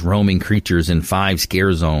 Dodge roaming creatures in 5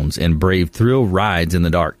 scare zones and brave thrill rides in the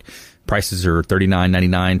dark. Prices are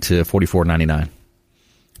 $39.99 to $44.99.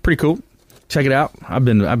 Pretty cool. Check it out. I've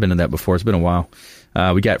been to that before. It's been a while.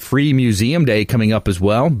 We got free museum day coming up as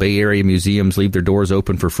well. Bay Area museums leave their doors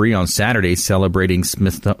open for free on Saturday, celebrating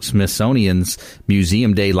Smithsonian's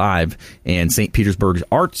Museum Day Live and St. Petersburg's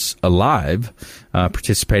Arts Alive.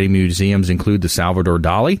 Participating museums include the Salvador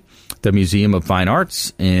Dali, the Museum of Fine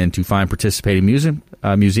Arts, and to find participating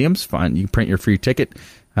museums, you print your free ticket,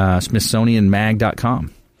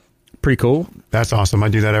 smithsonianmag.com. Pretty cool. That's awesome. I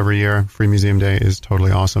do that every year. Free Museum Day is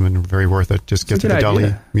totally awesome and very worth it. Just get to the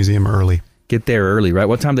Dali Museum early. Get there early, right?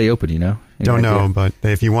 What time do they open, you know? Don't know, but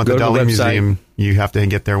if you want the Dali Museum, you have to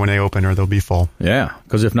get there when they open or they'll be full. Yeah,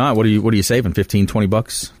 because if not, what are you saving?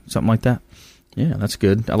 $15-20? Something like that? Yeah, that's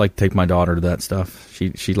good. I like to take my daughter to that stuff.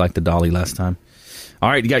 She liked the Dali last time. All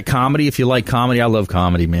right, you got comedy. If you like comedy, I love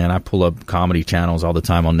comedy, man. I pull up comedy channels all the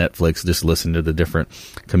time on Netflix, just listen to the different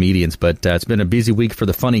comedians. But it's been a busy week for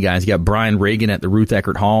the funny guys. You got Brian Reagan at the Ruth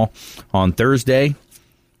Eckerd Hall on Thursday,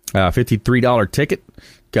 $53 ticket.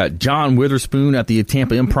 Got John Witherspoon at the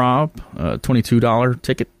Tampa Improv, $22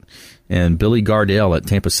 ticket. And Billy Gardell at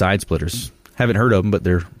Tampa Side Splitters. Haven't heard of them, but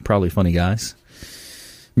they're probably funny guys.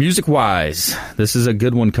 Music-wise, this is a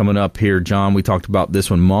good one coming up here, John. We talked about this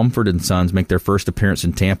one. Mumford & Sons make their first appearance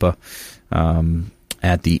in Tampa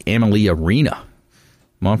at the Amalie Arena.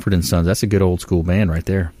 Mumford & Sons, that's a good old-school band right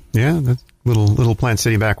there. Yeah, that's little Plant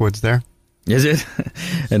City backwoods there. Is it?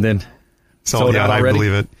 And then sold out, I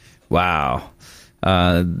believe it. Wow.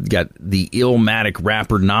 Got the Illmatic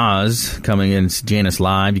rapper Nas coming in, Janice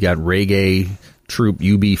Live. You got reggae troupe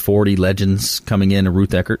UB40 Legends coming in to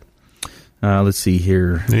Ruth Eckerd. Let's see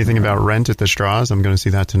here. Anything about Rent at the Straws? I'm going to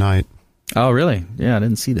see that tonight. Oh, really? Yeah, I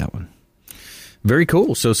didn't see that one. Very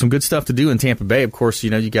cool. So some good stuff to do in Tampa Bay. Of course,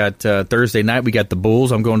 you got Thursday night. We got the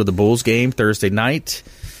Bulls. I'm going to the Bulls game Thursday night.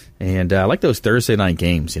 And I like those Thursday night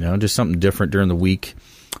games, just something different during the week.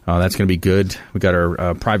 That's going to be good. We got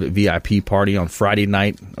our private VIP party on Friday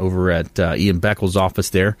night over at Ian Beckel's office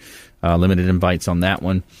there. Limited invites on that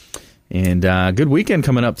one. And good weekend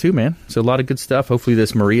coming up, too, man. So a lot of good stuff. Hopefully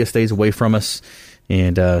this Maria stays away from us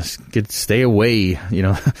and stay away,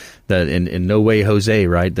 that in no way Jose,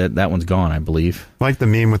 right? That one's gone, I believe. I like the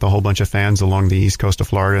meme with a whole bunch of fans along the east coast of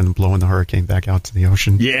Florida and blowing the hurricane back out to the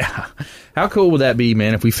ocean. Yeah. How cool would that be,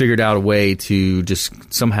 man, if we figured out a way to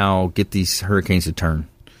just somehow get these hurricanes to turn?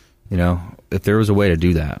 If there was a way to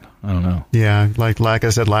do that, I don't know. Yeah, like I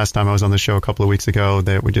said last time I was on the show a couple of weeks ago,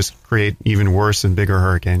 that would just create even worse and bigger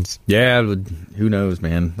hurricanes. Yeah, who knows,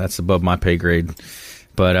 man? That's above my pay grade.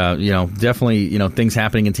 But, definitely, things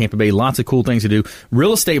happening in Tampa Bay. Lots of cool things to do.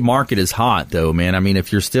 Real estate market is hot, though, man. I mean,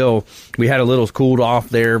 if you're still, we had a little cooled off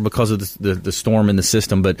there because of the storm in the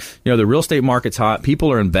system. But, the real estate market's hot.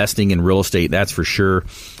 People are investing in real estate, that's for sure.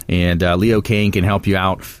 And Leo Kane can help you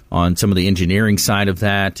out on some of the engineering side of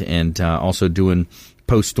that and also doing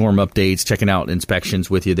post-storm updates, checking out inspections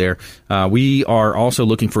with you there. We are also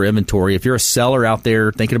looking for inventory. If you're a seller out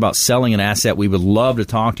there thinking about selling an asset, we would love to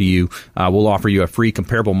talk to you. We'll offer you a free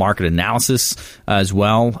comparable market analysis as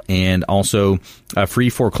well, and also a free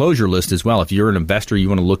foreclosure list as well. If you're an investor, you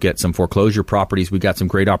want to look at some foreclosure properties, we've got some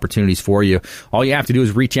great opportunities for you. All you have to do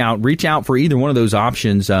is reach out for either one of those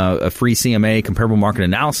options, a free CMA, comparable market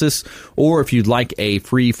analysis, or if you'd like a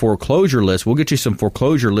free foreclosure list, we'll get you some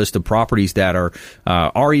foreclosure list of properties that are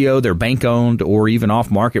REO, they're bank owned, or even off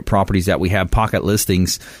market properties that we have pocket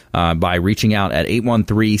listings by reaching out at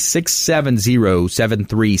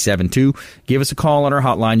 813-670-7372. Give us a call on our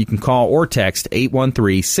hotline. You can call or text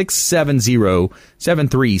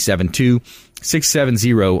 813-670-7372.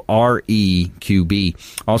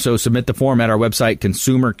 670-REQB. Also, submit the form at our website,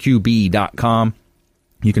 consumerqb.com.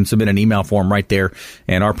 You can submit an email form right there,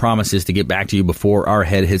 and our promise is to get back to you before our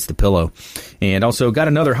head hits the pillow. And also, got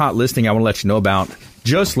another hot listing I want to let you know about.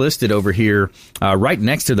 Just listed over here right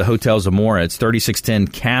next to the Hotel Zamora. It's 3610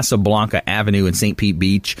 Casablanca Avenue in St. Pete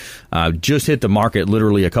Beach. Just hit the market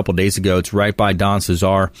literally a couple days ago. It's right by Don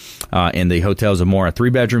Cesar and the Hotel Zamora.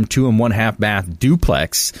 3-bedroom, 2 and 1/2 bath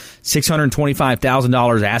duplex.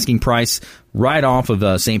 $625,000 asking price right off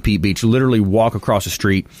of St. Pete Beach. Literally walk across the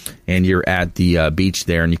street and you're at the beach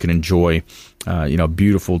there, and you can enjoy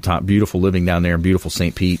beautiful living down there in beautiful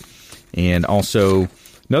St. Pete. And also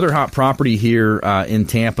another hot property here in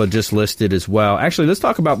Tampa just listed as well. Actually, let's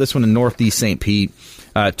talk about this one in Northeast St. Pete.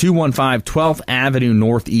 215 12th Avenue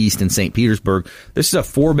Northeast in St. Petersburg. This is a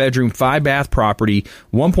 4-bedroom, 5-bath property,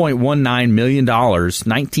 $1.19 million,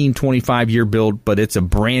 1925 year build, but it's a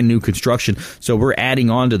brand new construction. So we're adding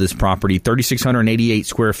on to this property, 3,688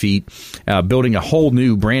 square feet, building a whole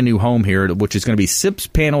new, brand new home here, which is going to be SIPS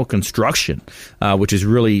panel construction, which is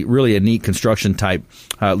really, really a neat construction type.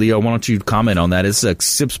 Leo, why don't you comment on that? It's a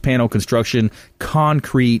SIPS panel construction,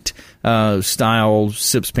 concrete style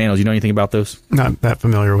SIPS panels. You know anything about those? Not that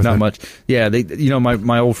familiar with it. Not much. Yeah, they,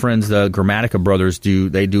 my old friends, the Grammatica brothers,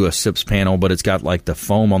 do a SIPS panel, but it's got like the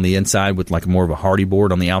foam on the inside with like more of a hardy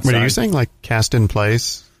board on the outside. Wait, are you saying like cast in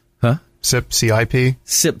place? Huh? SIP, CIP?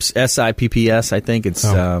 SIPS, SIPPS, I think it's,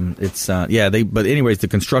 but anyways, the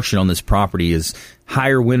construction on this property is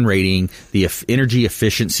higher wind rating. The energy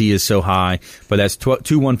efficiency is so high, but that's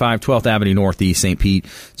 215 12th Avenue Northeast, St. Pete.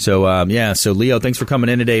 So, so Leo, thanks for coming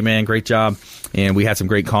in today, man. Great job. And we had some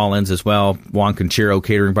great call-ins as well. Juan Concheiro,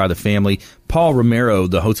 catering by the family. Paul Romero,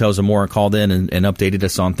 the Hotel Zamora, called in and updated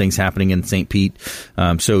us on things happening in St. Pete.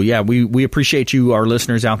 We appreciate you, our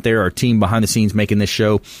listeners out there, our team behind the scenes making this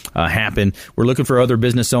show happen. We're looking for other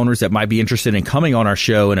business owners that might be interested in coming on our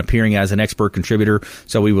show and appearing as an expert contributor.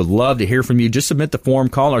 So we would love to hear from you. Just submit the form,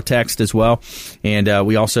 call or text as well. And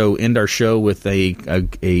we also end our show with a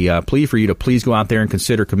plea for you to please go out there and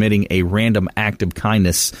consider committing a random act of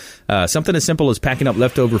kindness. Something as simple as packing up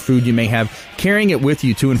leftover food you may have, carrying it with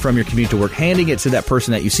you to and from your commute to work, handing it to that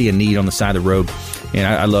person that you see in need on the side of the road. And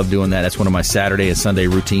I love doing that. That's one of my Saturday and Sunday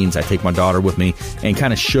routines. I take my daughter with me and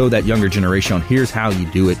kind of show that younger generation on here's how you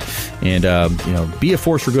do it. And, be a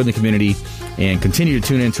force for good in the community, and continue to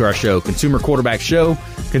tune into our show, Consumer Quarterback Show,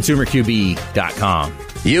 consumerqb.com.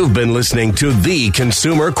 You've been listening to The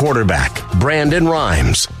Consumer Quarterback, Brandon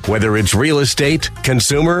Rhymes. Whether it's real estate,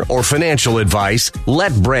 consumer, or financial advice,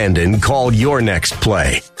 let Brandon call your next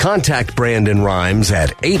play. Contact Brandon Rhymes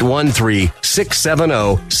at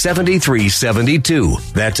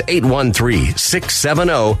 813-670-7372. That's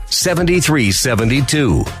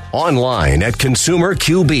 813-670-7372. Online at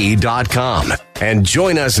consumerqb.com. And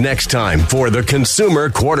join us next time for The Consumer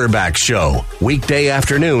Quarterback Show, weekday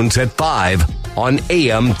afternoons at 5 on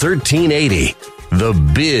AM 1380. The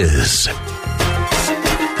Biz.